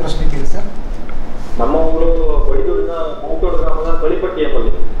ಎಲ್ಲಿ ಮತ್ತೆ ಪ್ರಶ್ನೆ ಕೇಳಿ ಸರ್. ನಮ್ಮ ಊರು ಬೈದೂರಿನ ಮೂತೋಡು ಗ್ರಾಮದ ಬಳಿಪಟ್ಟಿ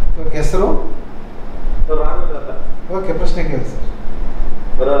ಎಂಬಲ್ಲಿ. ಓಕೆ, ಹೆಸರು? ರಾಘವೇಂದ್ರ ಅಂತ. ಓಕೆ, ಪ್ರಶ್ನೆ ಕೇಳಿ ಸರ್.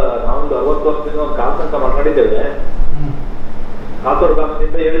 ಸರ್, ನಾವೊಂದು 60 ವರ್ಷದಿಂದ ಒಂದು ಕಾಲ್ಸಂಕ ಮಾತನಾಡಿದ್ದೇವೆ. ಕಾತೂರು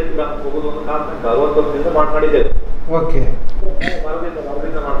ಗ್ರಾಮದಿಂದ 7 ಗ್ರಾಮಕ್ಕೆ ಹೋಗುದು ಒಂದು ಕಾಲ್ಸಂಕ 60 ವರ್ಷದಿಂದ ಮಾತನಾಡಿದ್ದೇವೆ. ಓಕೆ, ಮರದಿಂದ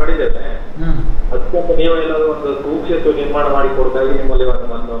ಮಾತನಾಡಿದ್ದೇವೆ. ಅದಕ್ಕೊಂದು ನೀವು ಏನಾದ್ರು ಒಂದು ತೂಗು ಸೇತುವೆ ನಿರ್ಮಾಣ ಮಾಡಿ ಕೊಡೋದಾಗಿ ನಿಮ್ಮಲ್ಲಿ ಒಂದು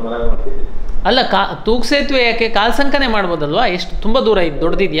ಮನವಿ ಮಾಡ್ತಿದ್ದೀವಿ. ಅಲ್ಲ, ತೂಗು ಸೇತುವೆ ಯಾಕೆ? ಕಾಲ್ಸಂಕನೆ ಮಾಡ್ಬೋದಲ್ವಾ? ಎಷ್ಟು ತುಂಬ ದೂರ ಇದೆ?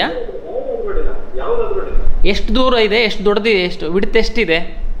 ದೊಡ್ಡದಿದೆಯಾ? ಎಷ್ಟು ದೂರ ಇದೆ? ಎಷ್ಟು ದೊಡ್ಡದಿದೆ? ಎಷ್ಟು ವಿಡ್ತ್ ಎಷ್ಟಿದೆ?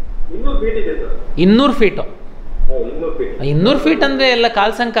 200 ಫೀಟ್ ಇದೆ ಸರ್. 200 ಫೀಟು? 200 ಫೀಟ್ ಅಂದರೆ ಎಲ್ಲ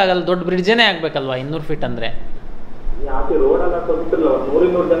ಕಾಲ್ಸಂಕ ಆಗಲ್ಲ, ದೊಡ್ಡ ಬ್ರಿಡ್ಜನೇ ಆಗಬೇಕಲ್ವಾ 200 ಫೀಟ್ ಅಂದರೆ? ರೋಡ್ ಎಲ್ಲ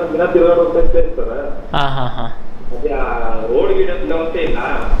 100 ಜನ ದಿನ ತಿರುಗಾಡೋಗ್ತಾ ಇರ್ತಾರೆ. ಹಾಂ. ರೋಡ್ ಗಿಡ ವ್ಯವಸ್ಥೆ ಇಲ್ಲ.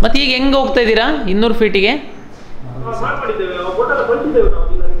 ಮತ್ತೆ ಈಗ ಹೆಂಗೆ ಹೋಗ್ತಾ ಇದ್ದೀರಾ 200 ಫೀಟಿಗೆ? ಮಾಡಿದ್ದೇವೆ ನಾವು, ಫೋಟೋ ಕಳಿಸಿದ್ದೇವೆ ನಾವು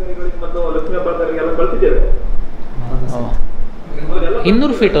ಜಿಲ್ಲಾಧಿಕಾರಿಗಳಿಗೆ ಮತ್ತು ಲಕ್ಷ್ಮೀ ಹೆಬ್ಬಾಳ್ಕರ್ಗೆಲ್ಲ ಕಳಿಸಿದ್ದೇವೆ.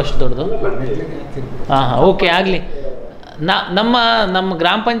 200 ಫೀಟ್ ಅಷ್ಟು ದೊಡ್ಡದು? ಹಾಂ, ಓಕೆ, ಆಗಲಿ. ನಮ್ಮ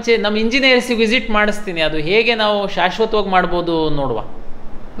ಗ್ರಾಮ ಪಂಚಾಯತ್ ನಮ್ಮ ಇಂಜಿನಿಯರ್ಸಿಗೆ ವಿಸಿಟ್ ಮಾಡಿಸ್ತೀನಿ. ಅದು ಹೇಗೆ ನಾವು ಶಾಶ್ವತವಾಗಿ ಮಾಡ್ಬೋದು ನೋಡುವ.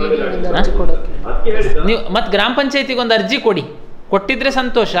 ನೀವು ಮತ್ತು ಗ್ರಾಮ ಪಂಚಾಯತಿಗೆ ಒಂದು ಅರ್ಜಿ ಕೊಟ್ಟಿದ್ರೆ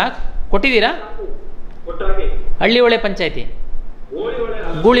ಸಂತೋಷ. ಕೊಟ್ಟಿದ್ದೀರಾ? ಹಳ್ಳಿಹೊಳೆ ಪಂಚಾಯತಿ,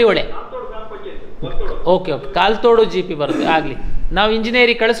 ಗೂಳಿಹೊಳೆ. ಓಕೆ, ಕಾಲ್ತೋಡು GP ಬರುತ್ತೆ. ಆಗಲಿ, ನಾವು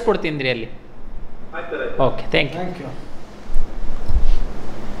ಇಂಜಿನಿಯರಿಗೆ ಕಳಿಸ್ಕೊಡ್ತೀನಿ ರೀ ಅಲ್ಲಿ. Okay, thank you.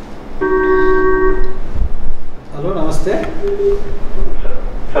 ಹಲೋ, ನಮಸ್ತೆ.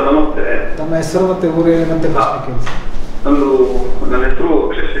 ಸರ್, ನಮಸ್ತೆ. ತಮ್ಮ ಹೆಸರು ಮತ್ತೆ ಊರು ಮತ್ತೆ ಪ್ರಶ್ನೆ ಕೇಳಿ ಸರ್. ನನ್ನ ಹೆಸರು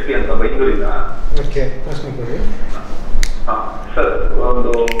ಅಕ್ಷಯ್ ಶೆಟ್ಟಿ ಅಂತ, ಬೈಂದೂರಿಂದ. ಓಕೆ, ಪ್ರಶ್ನೆ ಕೇಳಿ. ಸರ್,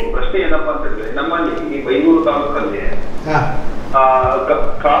 ಒಂದು ಪ್ರಶ್ನೆ ಏನಪ್ಪಾ ಅಂತಂದ್ರೆ, ನಮ್ಮಲ್ಲಿ ಈ ಬೈಂದೂರು ತಾಲೂಕಲ್ಲಿ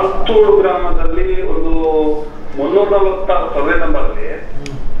ಕಾಲ್ತೋಡು ಗ್ರಾಮದಲ್ಲಿ ಒಂದು 346 ಸರ್ವೆ ನಂಬರ್ ಅಲ್ಲಿ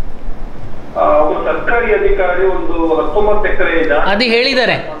ಒಬ್ಬ ಸರ್ಕಾರಿ ಅಧಿಕಾರಿ ಒಂದು 19 ಎಕರೆ ಅದು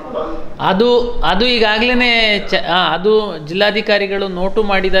ಹೇಳಿದ್ದಾರೆ. ಅದು ಈಗಾಗಲೇ ಅದು ಜಿಲ್ಲಾಧಿಕಾರಿಗಳು ನೋಟು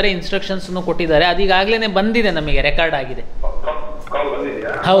ಮಾಡಿದ್ದಾರೆ, ಇನ್ಸ್ಟ್ರಕ್ಷನ್ಸ್ನು ಕೊಟ್ಟಿದ್ದಾರೆ. ಅದು ಈಗಾಗಲೇ ಬಂದಿದೆ, ನಮಗೆ ರೆಕಾರ್ಡ್ ಆಗಿದೆ.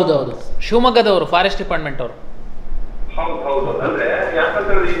 ಹೌದೌದು, ಶಿವಮೊಗ್ಗದವರು, ಫಾರೆಸ್ಟ್ ಡಿಪಾರ್ಟ್ಮೆಂಟ್ ಅವರು. ಹೌದು, ಅಂದ್ರೆ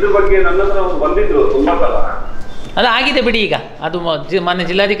ಯಾಕಂದ್ರೆ ಇದ್ರ ಬಗ್ಗೆ ನನ್ನ ಹತ್ರ ಬಂದಿದ್ರು ತುಂಬಾ ಸಲ. ಅದು ಆಗಿದೆ ಬಿಡಿ, ಈಗ ಅದು ಮಾನ್ಯ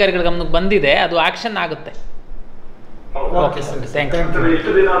ಜಿಲ್ಲಾಧಿಕಾರಿಗಳ ಗಮನಕ್ಕೆ ಬಂದಿದೆ, ಅದು ಆಕ್ಷನ್ ಆಗುತ್ತೆ. Okay sir, thank you.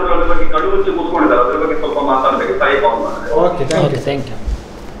 ಇಷ್ಟು ದಿನ ಅದ್ರ ಬಗ್ಗೆ ಕಡುಮುಚ್ಚಿ ಕೂತ್ಕೊಂಡಿದ್ದಾರೆ, ಅದ್ರ ಬಗ್ಗೆ ಸ್ವಲ್ಪ ಮಾತಾಡಬೇಕು. Okay, thank you.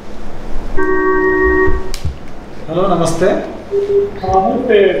 ಹಲೋ, ನಮಸ್ತೆ.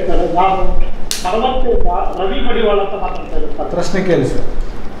 ನಮಸ್ತೆ ಸರ್, ನಾನು ರವಿ ಮಡಿವಾಳ ಅಂತ ಮಾತಾಡ್ತಾ ಇದ್ದೀನಿ ಸರ್. ಪ್ರಶ್ನೆ ಕೇಳಿ ಸರ್.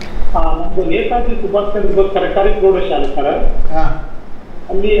 ನಮ್ದು ನೇತಾಜಿ ಸುಭಾಷ್ ಚಂದ್ರ ಸರ್ಕಾರಿ ಪ್ರೌಢಶಾಲೆ ಸರ್.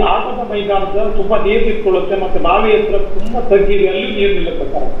 ಅಲ್ಲಿ ಆಟದ ಮೈದಾನದ ತುಂಬಾ ನೀರು ನಿಂತ್ಕೊಳ್ಳುತ್ತೆ, ಮತ್ತೆ ಬಾವಿ ಹತ್ರ ತುಂಬಾ ತಗ್ಗಿದೆ, ಅಲ್ಲಿ ನೀರು ನಿಲ್ಲುತ್ತೆ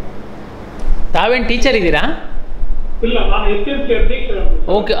ಸರ್. ತಾವೇನು ಟೀಚರ್ ಇದ್ದೀರಾ? ಇಲ್ಲ, ನಾನು SMC ಅಧ್ಯಕ್ಷ.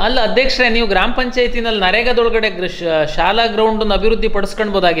 ಓಕೆ, ಅಲ್ಲ ಅಧ್ಯಕ್ಷರೇ, ನೀವು ಗ್ರಾಮ ಪಂಚಾಯತಿನಲ್ಲಿ ನರೇಗಾದೊಳಗಡೆ ಶಾಲಾ ಗ್ರೌಂಡನ್ನು ಅಭಿವೃದ್ಧಿ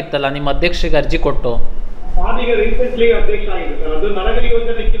ಪಡಿಸ್ಕೊಳ್ಬೋದಾಗಿತ್ತಲ್ಲ, ನಿಮ್ಮ ಅಧ್ಯಕ್ಷರಿಗೆ ಅರ್ಜಿ ಕೊಟ್ಟು. ನಾನೀಗ ರೀಸೆಂಟ್ಲಿ ಅಧ್ಯಕ್ಷ ಆಗಿದೆ ಸರ್. ಅದು ನರೇಗಾ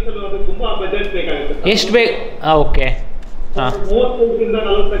ಯೋಜನೆಗಿಂತಲೂ ಅದು ತುಂಬಾ ಬಜೆಟ್ ಬೇಕಾಗುತ್ತೆ. ಎಷ್ಟು ಬೇಕು? ಓಕೆ, 35ರಿಂದ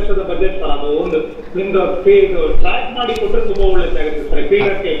 40 ಲಕ್ಷದ ಬಜೆಟ್ ಸರ್. ಅದು ಒಂದು ನಿಮ್ದು ಟ್ರ್ಯಾಕ್ ಮಾಡಿ ಕೊಟ್ಟರೆ ತುಂಬಾ ಒಳ್ಳೆದಾಗುತ್ತೆ ಸರ್.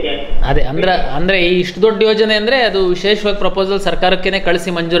 ಕ್ರೀಡಕ್ಕೆ ಅದೇ ಅಂದ್ರೆ ಈ ಇಷ್ಟು ದೊಡ್ಡ ಯೋಜನೆ ಅಂದ್ರೆ ಅದು ವಿಶೇಷವಾಗಿ ಪ್ರಪೋಸಲ್ ಸರ್ಕಾರಕ್ಕೇನೆ ಕಳಿಸಿ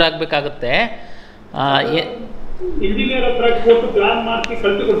ಮಂಜೂರಾಗಬೇಕಾಗುತ್ತೆ. ಇಂಜಿನಿಯರ್ ಹತ್ರ ಕೊಟ್ಟು ಪ್ಲಾನ್ ಮಾಡಿ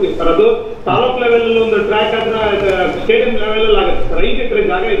ಕಳಿಸಿ ಕೊಡ್ತೀವಿ ಸರ್. ಅದು ತಾಲೂಕ್ ಲೆವೆಲ್ ಒಂದು ಟ್ರ್ಯಾಕ್ ಆದ್ರೆ ಸ್ಟೇಡಿಯಂ ಲೆವೆಲ್ ಅಲ್ಲಿ ಆಗುತ್ತೆ ಸರ್. 5 ಎಕರೆ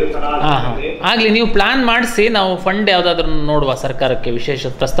ಜಾಗ ಇದೆ ಸರ್. ಆಗ್ಲಿ, ನೀವು ಪ್ಲಾನ್ ಮಾಡಿಸಿ, ನಾವು ಫಂಡ್ ಯಾವ್ದಾದ್ರು ನೋಡುವ, ಸರ್ಕಾರಕ್ಕೆ ವಿಶೇಷ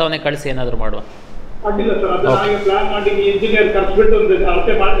ಪ್ರಸ್ತಾವನೆ ಕಳಿಸಿ ಏನಾದ್ರು ಮಾಡುವ. ಅಡ್ಡಿಲ್ಲ ಸರ್, ಅದು ಹಾಗೆ ಪ್ಲಾನ್ ಮಾಡಿ ಇಂಜಿನಿಯರ್ ಕರ್ಸ್ಬಿಟ್ಟು ಒಂದು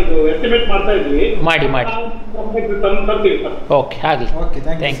ಅಳತೆ ಮಾಡಿ ಎಸ್ಟಿಮೇಟ್ ಮಾಡ್ತಾ ಇದ್ವಿ. ಮಾಡಿ ತರ್ತೀವಿ ಸರ್. ಓಕೆ, ಆಗ್ಲಿ.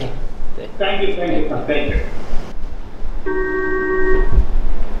 Thank you.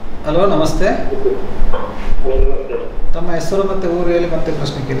 ಹಲೋ, ನಮಸ್ತೆ. ತಮ್ಮ ಹೆಸರು ಮತ್ತೆ ಊರು ಹೇಳಿ, ಮತ್ತೆ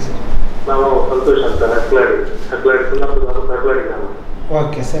ಪ್ರಶ್ನೆ ಕೇಳಿ ಸರ್. ನಾವು ಸಂತೋಷ್ ಅಂತ, ಹಕ್ಲಾಡಿ ಹಕ್ಲಾಡಿ.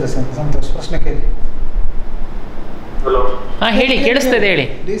 ಓಕೆ, ಸರಿ ಸರ್, ಸಂತೋಷ್. ಪ್ರಶ್ನೆ ಕೇಳಿ. ಹಲೋ, ಹೇಳಿ, ಕೇಳಿಸ್ತದೆ, ಹೇಳಿ.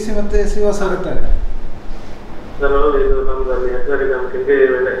 DC ಮತ್ತೆ SEO ಸರ್ ಇರ್ತಾರೆ. ಸರ್, ಇದು ನಮ್ದಲ್ಲಿ ಹಕ್ಲಾಡಿ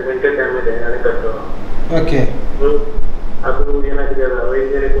ವೆಂಕಟ ಡ್ಯಾಮ್ ಇದೆ, ಅಣೆಕಟ್ಟು. ಓಕೆ. ಅದು ಏನಾಗಿದೆ,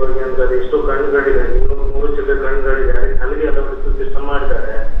 ವೈಜ್ಞಾನಿಕವಾಗಿ ಅಂದ್ರೆ ಅದು ಎಷ್ಟು ಕಣ್ಣುಗಳಿದೆ, 300 ಚಿಲ್ಲರೆ ಕಣ್ಣುಗಳಿದೆ. ಅಲ್ಲಿಗೆ ಅಳವಡಿಸೋ ಸಿಸ್ಟಮ್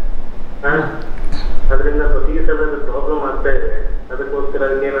ಮಾಡಿದ್ದಾರೆ. ಅದರಿಂದ ಪ್ರತಿ ಸಲ ಪ್ರಾಬ್ಲಮ್ ಆಗ್ತಾ ಇದೆ. ಅದಕ್ಕೋಸ್ಕರ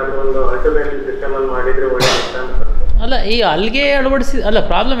ಏನಾದ್ರು ಒಂದು ಆಲ್ಟರ್ನೇಟಿವ್ ಸಿಸ್ಟಮ್ ಅಲ್ಲಿ ಮಾಡಿದ್ರೆ ಒಳ್ಳೆಯದು ಅಂತ. ಅಲ್ಲ, ಈ ಅಲ್ಲಿಗೆ ಅಲ್ಲ,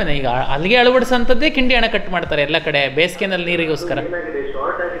 ಪ್ರಾಬ್ಲಮ್ ಏನೇ, ಈಗ ಅಲ್ಲಿಗೆ ಅಳವಡಿಸಂತದ್ದೇ ಕಿಂಡಿ ಅಣೆಕಟ್ಟು ಮಾಡ್ತಾರೆ ಎಲ್ಲ ಕಡೆ ಬೇಸಿಗೆನಲ್ಲಿ ನೀರಿಗೋಸ್ಕರ. ಏನಾಗಿದೆ,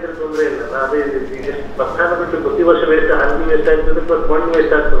 ಶಾರ್ಟ್ ಆಗಿದ್ರೆ ತೊಂದರೆ ಇಲ್ಲ. ಅದೇ ಸರ್ಕಾರ ಬಿಟ್ಟು ಪ್ರತಿ ವರ್ಷ ವೇಸ್ಟ್, ಹಲ್ಗಿ ವೇಸ್ಟ್ ಆಗ್ತದೆ, ಪ್ಲಸ್ ಮಣ್ಣು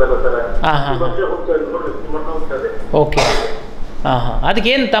ವೇಸ್ಟ್ ಆಗ್ತದಲ್ಲ ಸರ್. ವರ್ಷ ಹೋಗ್ತದೆ. ಓಕೆ,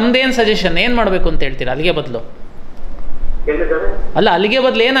 ಅದಕ್ಕೇನು ತಮ್ದೇನು ಸಜೆಷನ್, ಏನು ಮಾಡಬೇಕು ಅಂತ ಹೇಳ್ತೀರಾ ಅಲ್ಲಿಗೆ ಬದಲು? ಅಲ್ಲ, ಅಲ್ಲಿಗೆ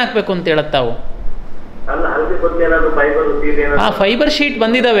ಬದಲು ಏನು ಹಾಕ್ಬೇಕು ಅಂತ ಹೇಳತ್ ತಾವು? ಫೈಬರ್ ಶೀಟ್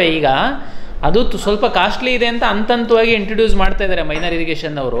ಬಂದಿದ್ದಾವೆ ಈಗ. ಅದು ಸ್ವಲ್ಪ ಕಾಸ್ಟ್ಲಿ ಇದೆ ಅಂತ ಹಂತವಾಗಿ ಇಂಟ್ರೊಡ್ಯೂಸ್ ಮಾಡ್ತಾ ಇದ್ದಾರೆ ಮೈನರ್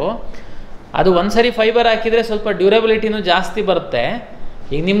ಇರಿಗೇಷನ್ ಅವರು. ಅದು ಒಂದ್ಸರಿ ಫೈಬರ್ ಹಾಕಿದರೆ ಸ್ವಲ್ಪ ಡ್ಯೂರಬಿಲಿಟಿನೂ ಜಾಸ್ತಿ ಬರುತ್ತೆ.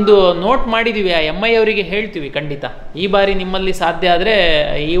 ಈಗ ನಿಮ್ಮದು ನೋಟ್ ಮಾಡಿದ್ದೀವಿ, ಆ MI ಅವರಿಗೆ ಹೇಳ್ತೀವಿ ಖಂಡಿತ. ಈ ಬಾರಿ ನಿಮ್ಮಲ್ಲಿ ಸಾಧ್ಯ ಆದರೆ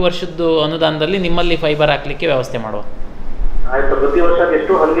ಈ ವರ್ಷದ್ದು ಅನುದಾನದಲ್ಲಿ ನಿಮ್ಮಲ್ಲಿ ಫೈಬರ್ ಹಾಕ್ಲಿಕ್ಕೆ ವ್ಯವಸ್ಥೆ ಮಾಡುವ.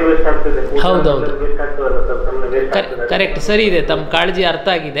 ಹೌದೌದು, ಕರೆಕ್ಟ್, ಸರಿ ಇದೆ, ತಮ್ಮ ಕಾಳಜಿ ಅರ್ಥ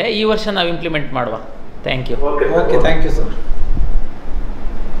ಆಗಿದೆ. ಈ ವರ್ಷ ನಾವು ಇಂಪ್ಲಿಮೆಂಟ್ ಮಾಡುವ. Thank you. Okay, thank you sir.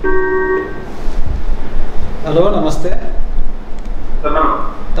 Hello, ನಮಸ್ತೆ.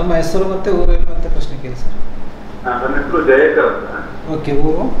 ತಮ್ಮ ಹೆಸರು ಮತ್ತೆ ಊರು ಹೇಳಿ, ಮತ್ತೆ ಪ್ರಶ್ನೆ ಕೇಳಿ ಸರ್. ನನ್ನ ಹೆಸರು ಜಯಕರ್ ಅಂತ. ಓಕೆ,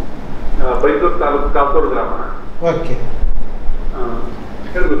 ಊರು? ಬೈದೂರು ತಾಲೂಕು, ಕಾಪೂರು ಗ್ರಾಮ. ಓಕೆ,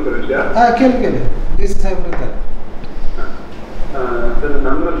 ಹೇಳ್ಬೋದು ಸರ್ ವಿಷಯ? ಕೇಳಿ. DC ಸಾಹೇಬ್ರು ಇದ್ದಾರೆ. ಸರ್,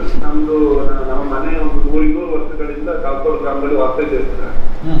 ನಮ್ದು ನಮ್ಮ ಮನೆ ಒಂದು 100-200 ವರ್ಷಗಳಿಂದ ಕಾಪೂರು ಗ್ರಾಮದಲ್ಲಿ ವಾಸ ಇದೆ ಸರ್.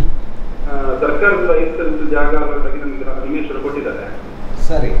 ಸರ್ಕಾರದಿಂದ 5 ಸೆಂಟ್ ಜಾಗ ಬಗ್ಗೆ ನಮ್ಗೆ ನಿಮೇಶ್ವರ ಕೊಟ್ಟಿದ್ದಾರೆ.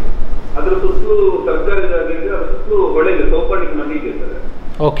 ಸರಿ. ಅದ್ರ ಸುತ್ತಲೂ ಸರ್ಕಾರಿ ಜಾಗ ಇದೆ, ಅದ್ರ ಸುತ್ತಲೂ ಹೊಳೆ ಇದೆ, ಸೌಪಾಣಿಕ ನದಿ ಇದೆ ಸರ್.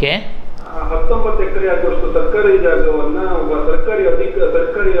 ಓಕೆ. 19 ಎಕರೆ ಆಗುವಷ್ಟು ಸರ್ಕಾರಿ ಜಾಗವನ್ನ ಒಬ್ಬ ಸರ್ಕಾರಿ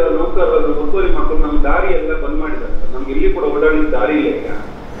ನೌಕರರನ್ನು ಒತ್ತುವರಿ ಮಾಡ್ಕೊಂಡು ನಮ್ಗೆ ದಾರಿ ಎಲ್ಲ ಬಂದ್ ಮಾಡಿದ್ದಾರೆ ಸರ್. ನಮ್ಗೆ ಇಲ್ಲಿ ಕೂಡ ಓಡಾಡಲಿಕ್ಕೆ ದಾರಿ ಇಲ್ಲ ಈಗ.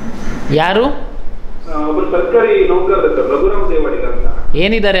 ಯಾರು? ಒಬ್ಬರು ಸರ್ಕಾರಿ ನೌಕರರ ಸರ್, ರಘುರಾಮ್ ದೇವಾಡಿಗ ಅಂತ.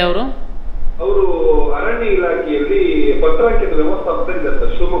 ಏನಿದ್ದಾರೆ ಅವರು? ಅವರು ಅರಣ್ಯ ಇಲಾಖೆಯಲ್ಲಿ ಪತ್ರ ಕೇಂದ್ರ ವ್ಯವಸ್ಥಾಪಕರಿದ್ದಾರೆ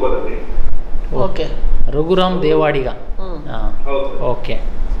ಸರ್, ಶಿವಮೊಗ್ಗದಲ್ಲಿ. ಓಕೆ, ರಘುರಾಮ್ ದೇವಾಡಿಗ. ಓಕೆ.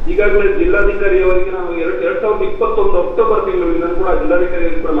 ಈಗಾಗಲೇ ಜಿಲ್ಲಾಧಿಕಾರಿಯವರಿಗೆ ನಾವು 2021 ಅಕ್ಟೋಬರ್ ತಿಂಗಳಿಂದ ಕೂಡ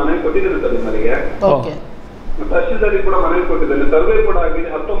ಜಿಲ್ಲಾಧಿಕಾರಿಗಳಿಗೆ ಕೂಡ ಮನವಿ ಕೊಟ್ಟಿದ್ದೇನೆ ಸರ್ ನಿಮ್ಮಲ್ಲಿಗೆ. ತಹಶೀಲ್ದಾರಿಗೆ ಕೂಡ ಮನವಿ ಕೊಟ್ಟಿದ್ದೇನೆ. ಸರ್ವೆ ಕೂಡ ಆಗಿದೆ.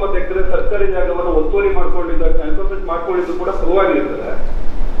 19 ಎಕರೆ ಸರ್ಕಾರಿ ಜಾಗವನ್ನು ಒತ್ತುವರಿ ಮಾಡ್ಕೊಂಡಿದ್ದು ಕೂಡ ಪ್ರೂವ್ ಆಗಿದೆ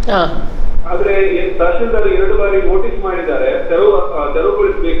ಸರ್. ಆದ್ರೆ ತಹಶೀಲ್ದಾರ್ 2 ಬಾರಿ ನೋಟಿಸ್ ಮಾಡಿದ್ದಾರೆ,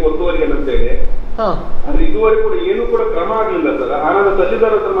 ತೆರವುಗೊಳಿಸಬೇಕು ಒತ್ತುವರಿಯನ್ನು ಅಂತೇಳಿ. ಆದ್ರೆ ಇದುವರೆಗೂ ಕೂಡ ಏನು ಕೂಡ ಕ್ರಮ ಆಗ್ಲಿಲ್ಲ ಸರ್. ಆನಂತರ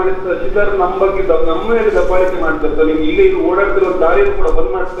ತಹಶೀಲ್ದಾರ್ ಹತ್ರ ಮಾಡಿದ ತಹಶೀಲ್ದಾರ್ ನಮ್ಮ ಬಗ್ಗೆ ನಮ್ಮ ಮೇಲೆ ದಬ್ಬಾಳಿಕೆ ಮಾಡ್ತಾರೆ ಸರ್. ನಿಮ್ಗೆ ಈಗ ಇದು ಓಡಾಡ್ತಿರೋ ದಾರಿಯನ್ನು ಕೂಡ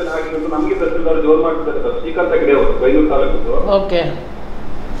ಬಂದ್ ಮಾಡ್ತೇನೆ ಹಾಗೆ ಅಂತ ನಮ್ಗೆ ತಹಶೀಲ್ದಾರ್ ಜೋರ್ ಮಾಡ್ತಾರೆ ಸರ್. ಶ್ರೀಕಾಂತ ಗಿಡೆ ಅವರು ಬೈನೂರು ತಾಲೂಕು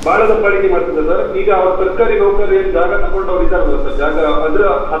ಬಹಳ ದಬ್ಬಾಳಿಕೆ ಮಾಡ್ತಿದ್ದಾರೆ ಸರ್. ಈಗ ಅವ್ರ ಸರ್ಕಾರಿ ನೌಕರಿ ಏನ್ ಜಾಗ ತಗೊಂಡವ್ರು ಇದ್ದಾರೆ ಸರ್, ಜಾಗ ಅದ್ರ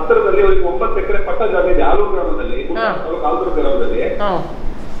ಹತ್ತಿರದಲ್ಲಿ ಅವರಿಗೆ 9 ಎಕರೆ ಪಟ್ಟ ಜಾಗ ಇದೆ ಆಲೂರು ಗ್ರಾಮದಲ್ಲಿ, ಕಾಲ್ತೂರು ಗ್ರಾಮದಲ್ಲಿ.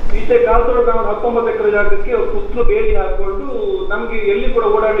 ಈಚೆ ಕಾಲ್ತೂರು ಗ್ರಾಮದ 19 ಎಕರೆ ಜಾಗಕ್ಕೆ ಸುತ್ತಲೂ ಬೇಲಿ ಹಾಕೊಂಡು ನಮ್ಗೆ ಎಲ್ಲಿ ಕೂಡ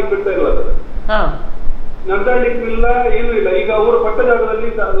ಓಡಾಡ್ಲಿಕ್ಕೆ ಬಿಡ್ತಾ ಇಲ್ಲ ಸರ್. ನಡೆದಾಡ್ಲಿಕ್ಕೆ ಇಲ್ಲ, ಏನೂ ಇಲ್ಲ. ಈಗ ಅವರು ಪಟ್ಟ ಜಾಗದಲ್ಲಿ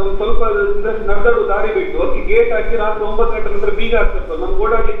ಸ್ವಲ್ಪ ನಡೆದಾಡುವ ದಾರಿ ಬಿಟ್ಟು ಅದಕ್ಕೆ ಗೇಟ್ ಹಾಕಿ ರಾತ್ರಿ 9 ಗಂಟೆ ನಂತರ ಬೀಗ ಹಾಕ್ತಾರೆ ಸರ್. ನಮ್ಗೆ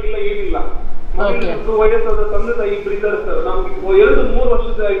ಓಡಾಡ್ಲಿಕ್ಕಿಲ್ಲ, ಏನಿಲ್ಲ. ವಯಸ್ಸಾದ ತಂದೆ ತಾಯಿ ಇಬ್ರು ಇದ್ದಾರೆ ಸರ್. ನಮ್ಗೆ 2-3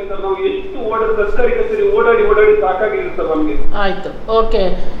 ವರ್ಷದ ಆಯ್ತು ಸರ್. ನಾವು ಎಷ್ಟು ಸರ್ಕಾರಿ ಕಚೇರಿ ಓಡಾಡಿ ಸಾಕಾಗಿದೆ ಸರ್ ನಮ್ಗೆ. ಆಯ್ತು, ಓಕೆ.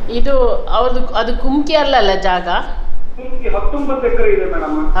 ಇದು ಅವ್ರದ್ದು ಅದು ಕುಮ್ಕಿ ಅಲ್ಲಲ್ಲ ಜಾಗ? ಕುಮ್ಕಿ 19 ಎಕರೆ ಇದೆ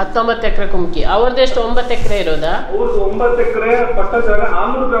ಮೇಡಮ್. 19 ಎಕರೆ ಕುಮ್ಕಿ. ಅವ್ರದ್ದು ಎಷ್ಟು 9 ಎಕರೆ ಇರೋದಾ? ಅವ್ರದ್ದು 9 ಎಕರೆ ಪಟ್ಟ ಜಾಗ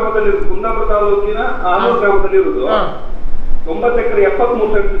ಆಲೂರು ಗ್ರಾಮದಲ್ಲಿ ಇರೋದು, ಕುಂದಾಪುರ ತಾಲೂಕಿನ ಆಲೂರು ಗ್ರಾಮದಲ್ಲಿ ಇರೋದು. 9 ಎಕರೆ 73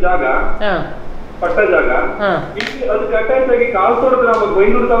 ಸೆಂಟ್ ಜಾಗ ಪಟ್ಟ ಜಾಗ. ಅದಕ್ಕೆ ಅಟ್ಯಾಚ್ ಆಗಿ ಕಾಲ್ತೋಡು ಗ್ರಾಮ,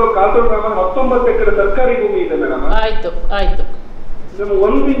 ಬೈನೂರು ತಾಲೂಕು ಕಾಲ್ತೋಡು ಗ್ರಾಮ 19 ಎಕರೆ ಸರ್ಕಾರಿ ಭೂಮಿ ಇದೆ ಮೇಡಮ್. ಆಯ್ತು ಆಯ್ತು. ನಮ್ಗೆ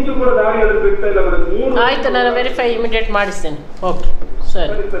 1 ಇಂಚು ಕೂಡ ದಾರಿ ಅದ್ರ ಬಿಡ್ತಾ ಇಲ್ಲ ಮೇಡಮ್. ಆಯ್ತು, ನಾನು ವೆರಿಫೈ ಇಮಿಡಿಯೇಟ್ ಮಾಡಿಸ್ತೇನೆ. ಓಕೆ,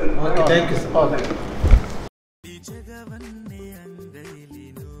 ಸರಿ ಸರಿ, ಥ್ಯಾಂಕ್ ಯು ಸರ್. ಜಗವನ್ನೇ ಅಂಗೈಲಿ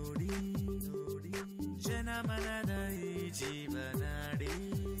ನೋಡಿ ಜನಮನದ ಈ ಜೀವನಾಡಿ